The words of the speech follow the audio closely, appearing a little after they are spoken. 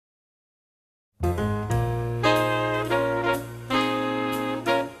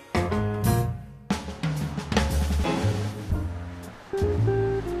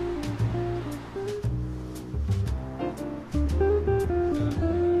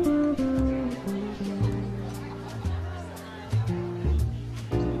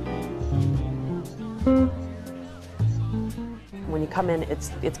When you come in, it's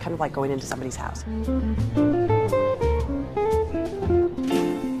kind of like going into somebody's house.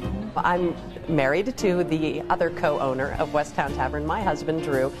 I'm married to the other co-owner of Westtown Tavern, my husband,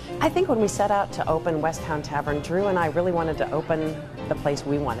 Drew. I think when we set out to open Westtown Tavern, Drew and I really wanted to open the place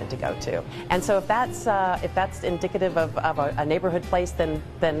we wanted to go to. And so if that's indicative of a neighborhood place, then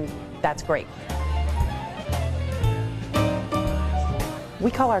that's great. We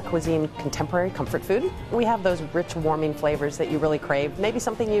call our cuisine contemporary comfort food. We have those rich, warming flavors that you really crave. Maybe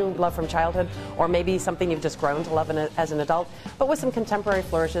something you love from childhood, or maybe something you've just grown to love as an adult, but with some contemporary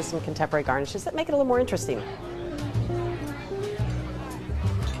flourishes, some contemporary garnishes that make it a little more interesting.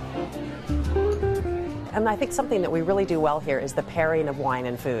 And I think something that we really do well here is the pairing of wine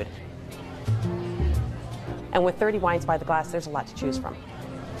and food. And with 30 wines by the glass, there's a lot to choose from.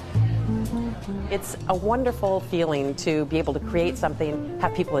 It's a wonderful feeling to be able to create something,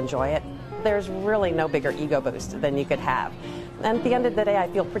 have people enjoy it. There's really no bigger ego boost than you could have. And at the end of the day, I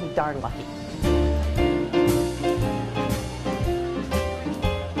feel pretty darn lucky.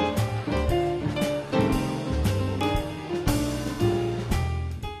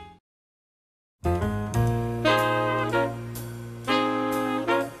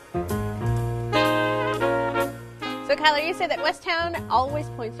 So Kyler, you say that Westtown always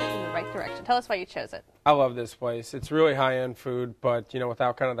points you in the right direction. Tell us why you chose it. I love this place. It's really high-end food, but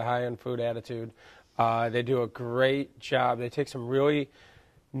without kind of the high-end food attitude. They do a great job. They take some really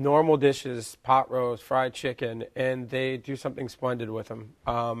normal dishes, pot roast, fried chicken, and they do something splendid with them.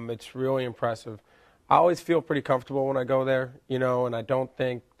 It's really impressive. I always feel pretty comfortable when I go there, and I don't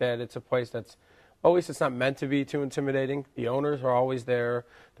think that it's a place that's, at least it's not meant to be too intimidating. The owners are always there.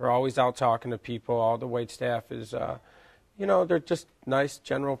 They're always out talking to people. All the wait staff is, they're just nice,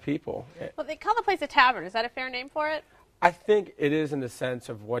 general people. Well, they call the place a tavern. Is that a fair name for it? I think it is in the sense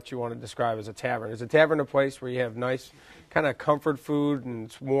of what you want to describe as a tavern. Is a tavern a place where you have nice kind of comfort food and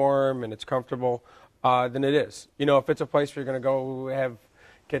it's warm and it's comfortable? Then it is. If it's a place where you're going to go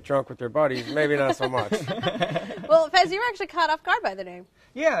get drunk with your buddies, maybe not so much. Well, Fez, you were actually caught off guard by the name.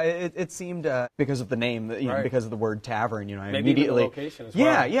 Yeah, it seemed because of the name, Right. because of the word tavern. I Maybe immediately. even the location as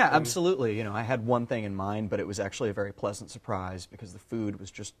well. Yeah, absolutely. I had one thing in mind, but it was actually a very pleasant surprise because the food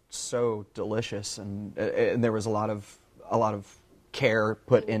was just so delicious, and there was a lot of care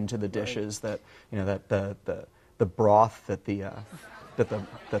put into the dishes. That that the broth that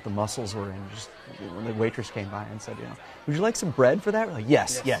the mussels were in. Just when the waitress came by and said, would you like some bread for that? We're like,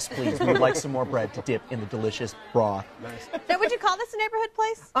 yes, please. We'd like some more bread to dip in the delicious broth. Nice. Now, would you call this a neighborhood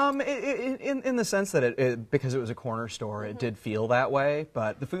place? In the sense that because it was a corner store, it did feel that way.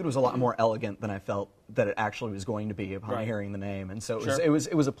 But the food was a lot more elegant than I felt that it actually was going to be upon hearing the name, and so it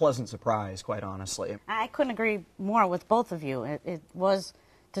was a pleasant surprise, quite honestly. I couldn't agree more with both of you. It was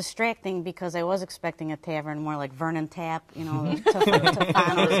distracting because I was expecting a tavern more like Vernon Tap,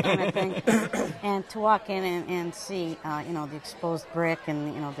 Tofano's kind of thing, and to walk in and see, the exposed brick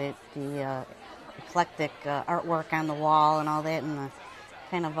and the eclectic artwork on the wall and all that, and the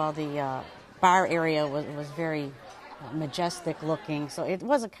kind of all the bar area was very majestic looking. So it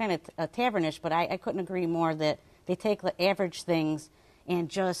was a kind of tavernish, but I couldn't agree more that they take the average things and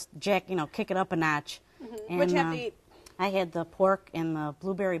just kick it up a notch. Mm-hmm. What'd you have to eat? I had the pork and the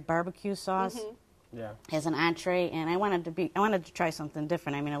blueberry barbecue sauce as an entree, and I wanted to try something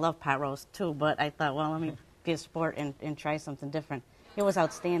different. I mean, I love pot roast too, but I thought, well, let me be a sport and try something different. It was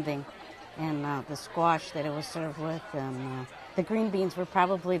outstanding, and the squash that it was served with, and the green beans were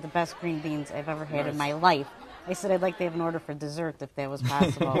probably the best green beans I've ever had in my life. I said I'd like to have an order for dessert if that was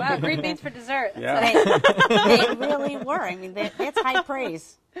possible. Wow, green beans for dessert. Yeah. They really were. I mean, that's high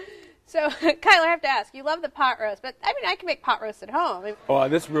praise. So, Kyler, I have to ask, you love the pot roast, but I mean, I can make pot roast at home. Well,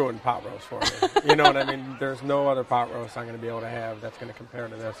 this ruined pot roast for me. You know what I mean? There's no other pot roast I'm going to be able to have that's going to compare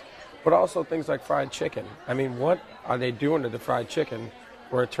to this. But also things like fried chicken. I mean, what are they doing to the fried chicken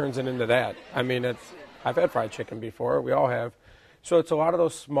where it turns it into that? I mean, I've had fried chicken before. We all have. So it's a lot of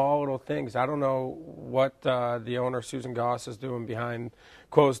those small little things. I don't know what the owner, Susan Goss, is doing behind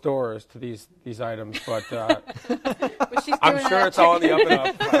closed doors to these items, but I'm sure it's all on the up and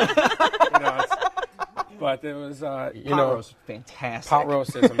up. But it was, pot roast, fantastic. Pot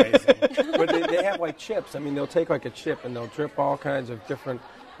roast is amazing. But they have like chips. I mean, they'll take like a chip and they'll drip all kinds of different,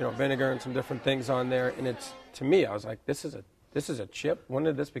 vinegar and some different things on there. And to me, I was like, this is a this is a chip. When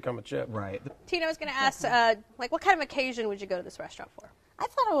did this become a chip? Right. Tina, I was going to ask, like, what kind of occasion would you go to this restaurant for? I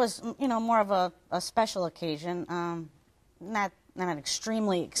thought it was, more of a special occasion, not an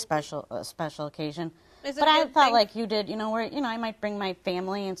extremely special occasion. Is it But a I good thought thing? like you did, where I might bring my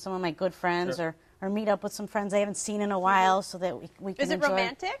family and some of my good friends, Sure. or meet up with some friends I haven't seen in a while, so that we can Is it enjoy.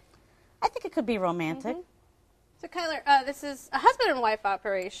 romantic? I think it could be romantic. So, Kyler, this is a husband and wife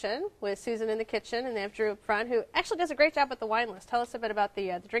operation with Susan in the kitchen, and they have Drew up front, who actually does a great job with the wine list. Tell us a bit about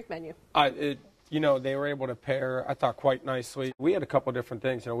the drink menu. They were able to pair, I thought, quite nicely. We had a couple different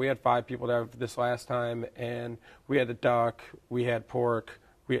things. We had 5 people there this last time, and we had the duck, we had pork,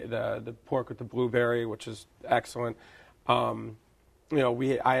 we had the pork with the blueberry, which is excellent. I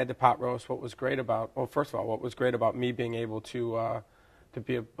had the pot roast. What was great about me being able to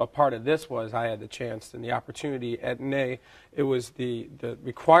be a part of this was I had the chance and the opportunity. And it was the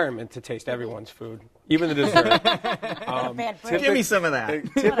requirement to taste everyone's food, even the dessert. Bad break. Give me some of that.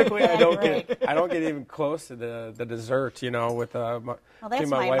 Typically, I don't break. get even close to the dessert. With Well, that's between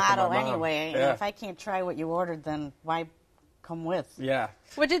my wife and motto my mom. anyway. Yeah. If I can't try what you ordered, then why come with? Yeah.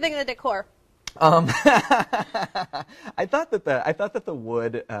 What do you think of the decor? I thought that the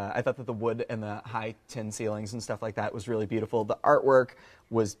wood and the high tin ceilings and stuff like that was really beautiful. The artwork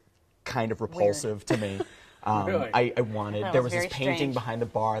was kind of repulsive to me. Really? I wanted. That There was was this very painting strange. behind the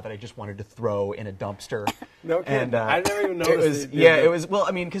bar that I just wanted to throw in a dumpster. No kidding. And, I never even It noticed. was, it. yeah, it was. Well,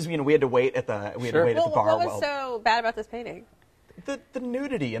 I mean, because we had to wait at the Sure. at the bar. What was while so bad about this painting? the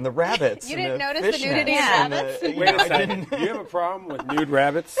nudity and the rabbits. You and didn't the notice the nudity fishnets and rabbits? the- Wait a I second. Do you have a problem with nude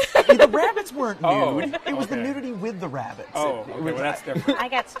rabbits? the rabbits weren't nude. Oh, It was the okay. nudity with the rabbits. Oh, It okay, was- well, that's different. I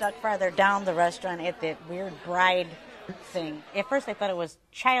got stuck farther down the restaurant at that weird bride thing. At first, I thought it was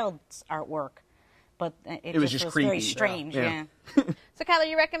child's artwork, but it was just just very creepy. strange. Yeah. So, Kyler,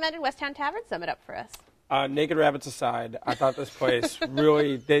 you recommended Westtown Tavern? Sum it up for us. Naked rabbits aside, I thought this place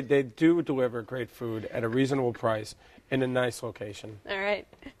really, they do deliver great food at a reasonable price in a nice location. All right.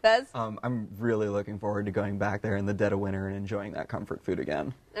 Buzz? I'm really looking forward to going back there in the dead of winter and enjoying that comfort food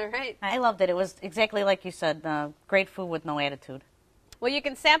again. All right. I loved it. It was exactly like you said, great food with no attitude. Well, you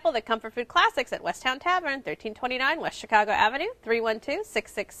can sample the comfort food classics at Westtown Tavern, 1329 West Chicago Avenue,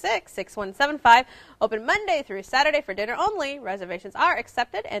 312-666-6175. Open Monday through Saturday for dinner only. Reservations are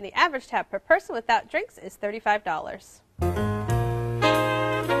accepted, and the average tab per person without drinks is $35.